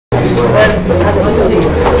She's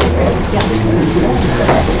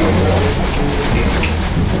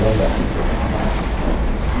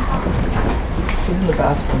in the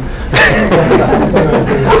bathroom.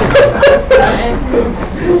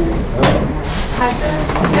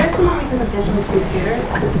 There's someone because of digital computer.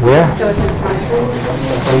 Yeah. So it's in function.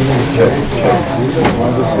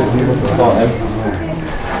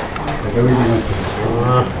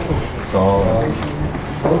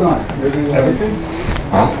 Hold on. Everything?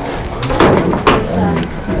 Huh?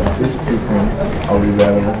 These two things, I'll leave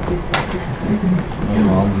that in. My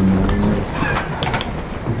mom's in there.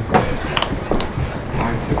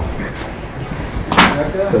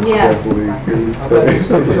 Yeah.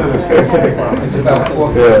 It's about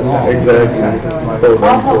 4 feet long. Yeah, exactly.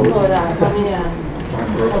 I'll help pull it out. Let me,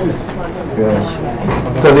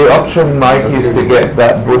 So the option, Mike, is to get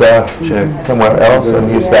that Buddha somewhere else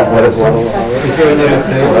and use that medicine. Is there another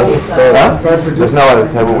table? Huh? There's no other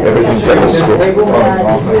table, everything's at the school. And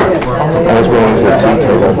as well as the tea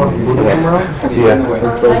table. Yeah.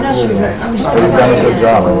 He's done a good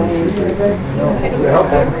job.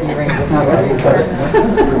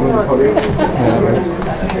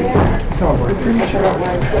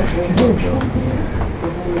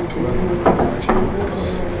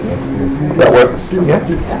 That works, yeah?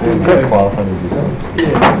 It's very qualified to do something.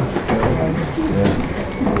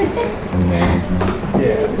 And management.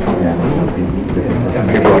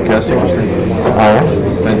 You're broadcasting? I am.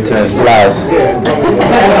 Fantastic. Live.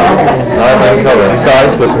 I don't know the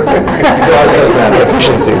size, but size does matter.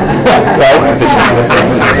 Efficiency. Size, efficiency.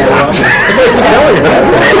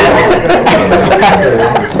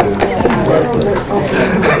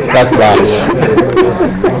 That's nice.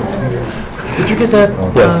 Did you get that?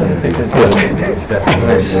 Yes.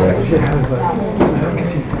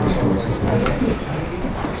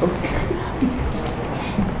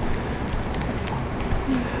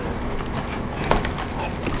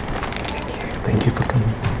 Thank you for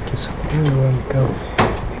coming. Thank you so much. You're welcome.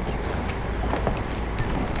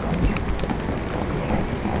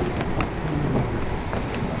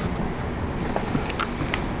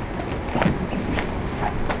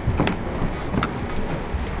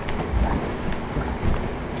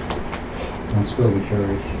 Don't spill the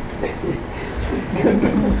cherries.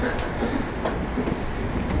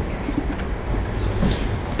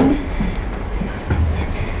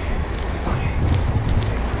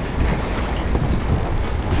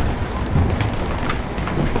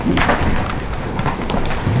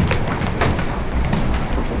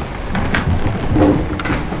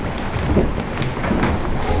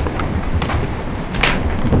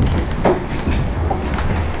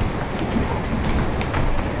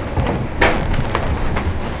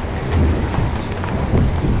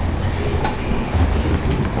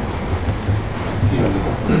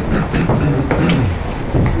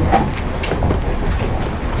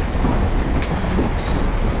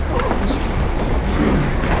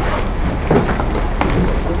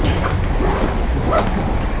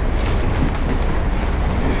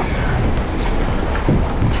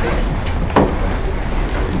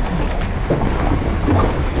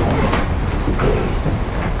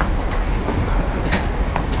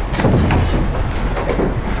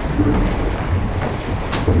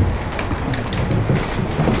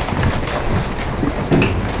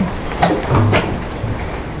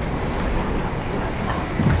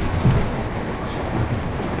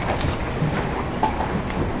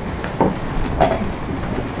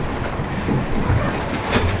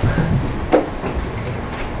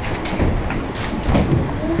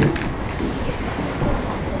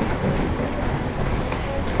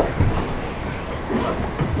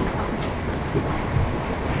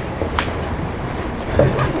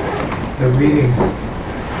 The readings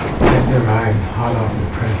just arrived, hot off the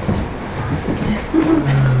press.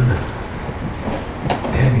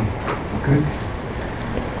 Teddy, good?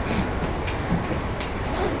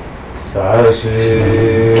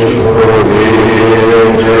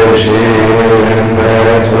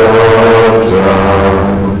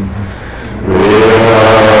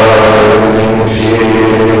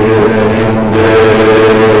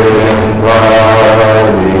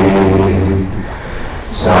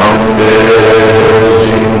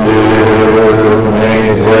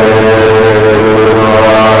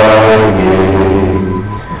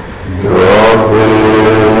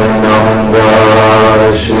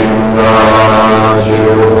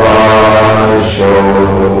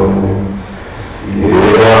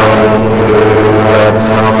 Yeah.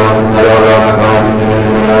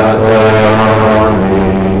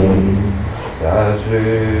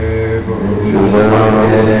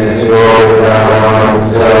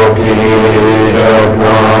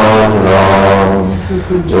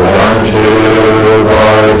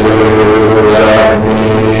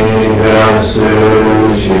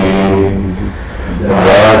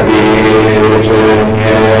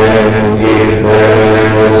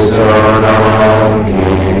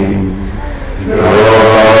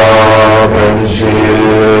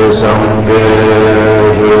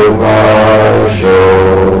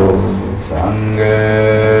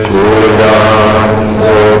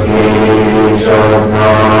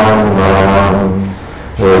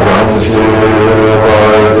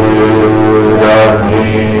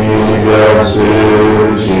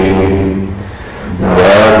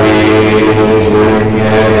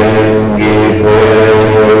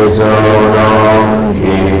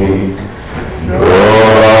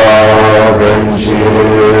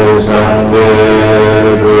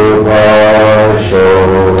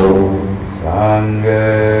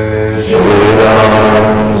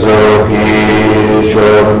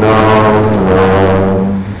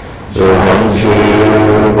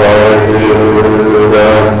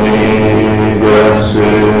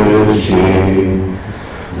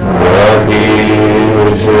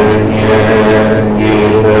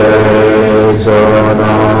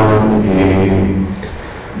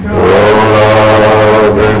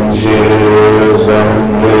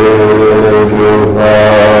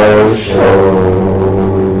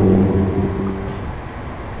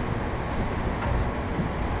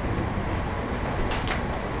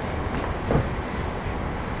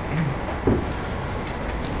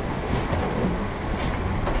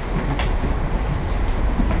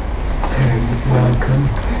 Welcome.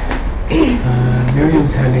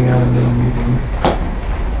 Miriam's handing out a little meeting.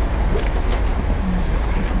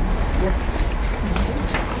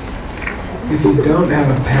 If you don't have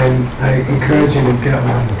a pen, I encourage you to get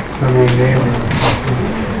one from your neighbor.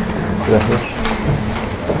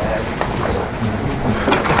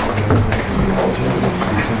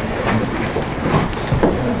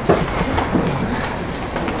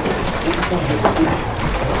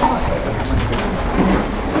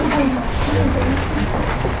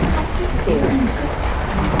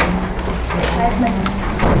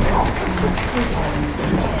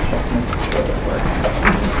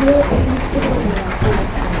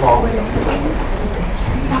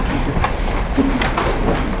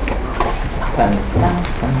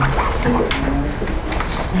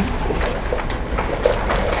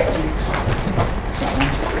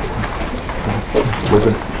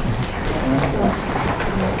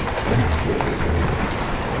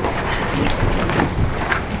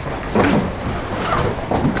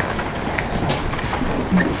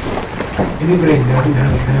 Anybody who doesn't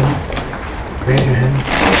have a pen, raise your hand.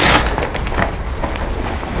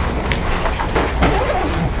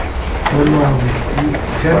 One more.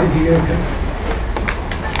 Ted, did you get a pen?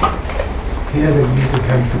 He hasn't used a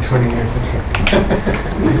pen for 20 years or something.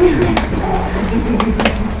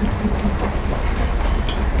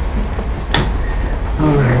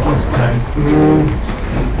 Alright, let's start.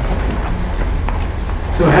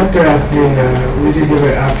 So Hector asked me, would you give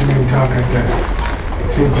an afternoon talk at the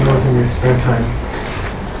 3 jewels in your spare time?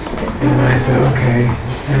 And I said, okay.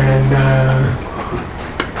 And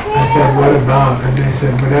I said, what about? And they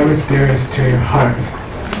said, whatever's dearest to your heart.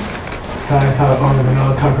 So I thought, oh, then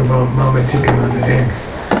I'll talk about Momma chicken on the egg.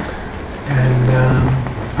 And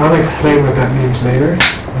I'll explain what that means later,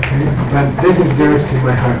 okay? But this is dearest to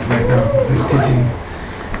my heart right now, this teaching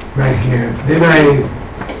right here. Then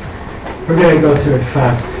we're going to go through it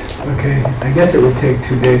fast, okay? I guess it would take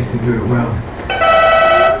 2 days to do it well.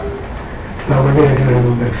 But we're going to do it a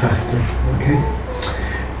little bit faster, okay?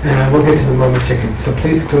 And we'll get to the Momma chicken. So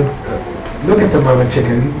please go look at the Momma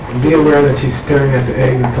chicken. Be aware that she's staring at the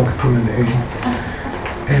egg and focusing on the egg.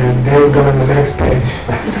 And then go to the next page.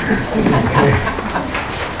 Okay.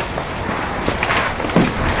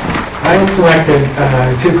 I selected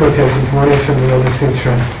 2 quotations. One is from the Yoga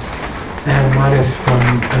Sutra, and one is from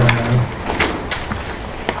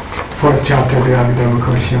 4th chapter of the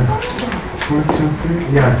Abhidharma-kosa. 4th chapter?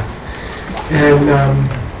 Yeah. And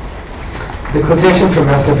the quotation from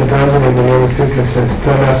Master Patanjali in the Yoga Sutra says,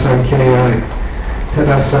 Tada Sankhya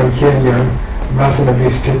Vasana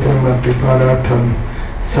Vishchitam Apiparartham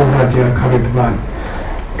Sanhatya Kavidvat.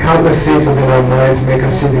 Countless things within our minds make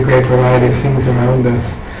us see the great variety of things around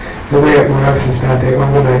us. The way it works is that they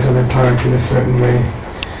organize other parts in a certain way.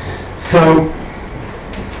 So,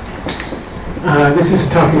 this is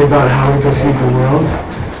talking about how we perceive the world.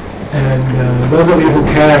 And those of you who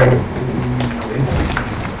care, it's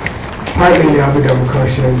partly in the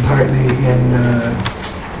Abhidharma-kosa and partly in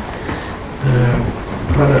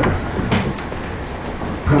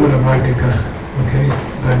Pramanavartika, okay,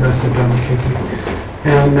 by Master Dhammakirti.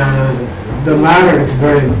 And the latter is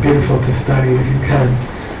very beautiful to study if you can.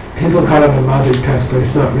 People call it a logic test, but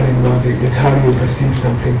it's not really logic. It's how do you perceive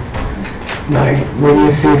something. Like when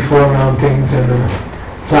you see four round things and a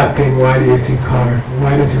flat thing, why do you see car?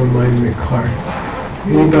 Why does your mind make car?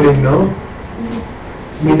 Anybody know?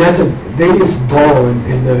 I mean, they use ball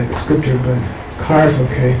in the scripture, but car is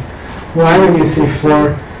okay. Why when you see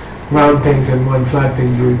four round things and one flat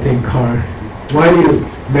thing, you would think car? Why do you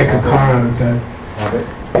make a car out of that? Habit?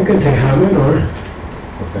 You can say habit or...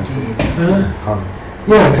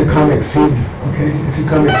 yeah, it's a karmic seed, okay? It's a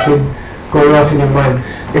karmic seed going off in your mind.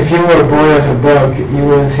 If you were born as a dog, you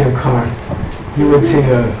wouldn't see a car. You would see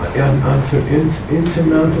an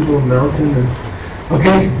insurmountable mountain.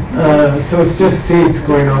 Okay? So it's just seeds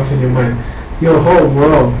going off in your mind. Your whole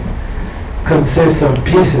world consists of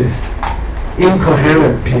pieces,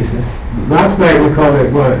 incoherent pieces. Last night we called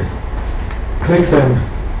it what? Clicks and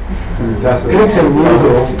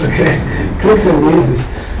wheezes. Okay? Clicks and wheezes.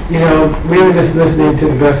 You know, we were just listening to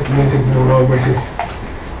the best music in the world, which is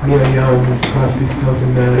Neil Young, Crosby, Stills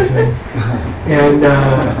and Nash, and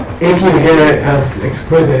if you hear it as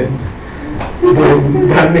exquisite, then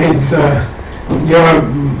that means your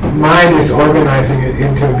mind is organizing it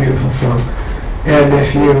into a beautiful song. And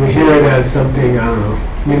if you hear it as something, I don't know,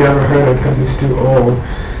 you never heard it because it's too old,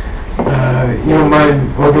 your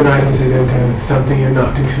mind organizes it into something you're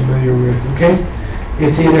not too familiar with, okay?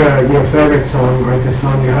 It's either your favorite song or it's a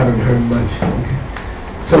song you haven't heard much,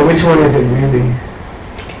 okay? So which one is it really?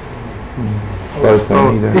 Both,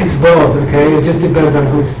 either. It's both, okay? It just depends on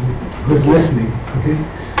who's listening, okay?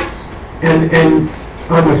 And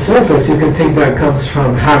on the surface, you can think that comes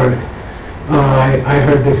from habit. I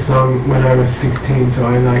heard this song when I was 16, so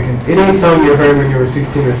I like it. Any song you heard when you were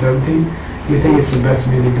 16 or 17, you think it's the best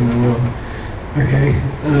music in the world, okay?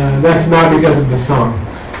 That's not because of the song.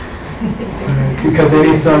 Because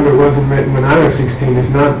any song that wasn't written when I was 16 is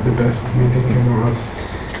not the best music in the world.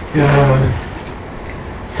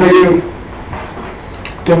 So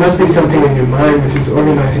there must be something in your mind which is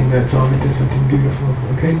organizing that song into something beautiful,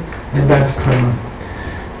 okay? And that's karma.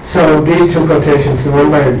 So these two quotations, the one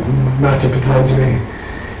by Master Patanjali,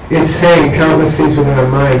 it's saying countless things within our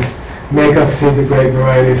minds make us see the great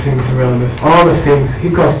variety of things around us. All the things, he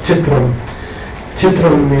calls chitram.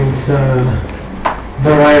 Chitram means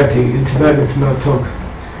variety. In Tibetan it's natsok.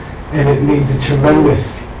 And it means a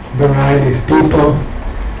tremendous variety of people,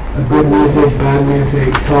 good music, bad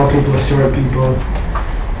music, tall people, short people,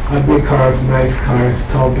 ugly cars, nice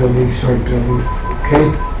cars, tall buildings, short buildings, okay?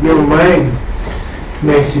 Your mind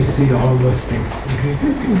makes you see all those things, okay?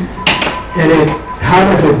 And how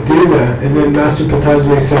does it do that? And then Master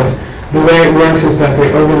Patanjali says, the way it works is that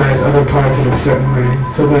they organize other parts in a certain way.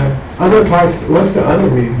 So the other parts, what's the other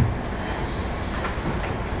mean?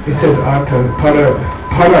 It says artha, para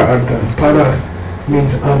artha, para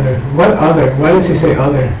means other. What other? Why does he say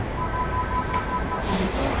other?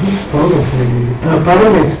 Whose phone is ringing? Para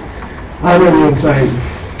means, other means like,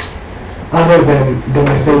 other than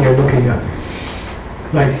the thing you're looking at.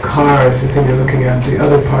 Like cars, the thing you're looking at, the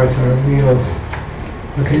other parts are wheels,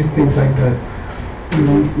 okay, things like that.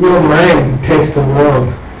 Your mind takes the world,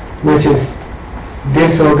 which is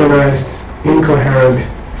disorganized, incoherent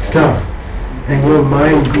stuff, and your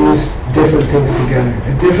mind glues different things together,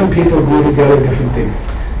 and different people glue together different things.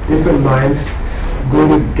 Different minds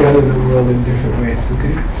glue together the world in different ways,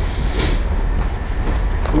 okay?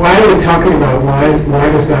 Why are we talking about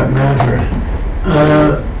why does that matter?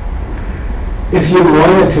 If you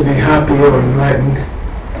wanted to be happy or enlightened,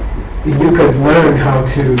 you could learn how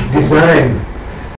to design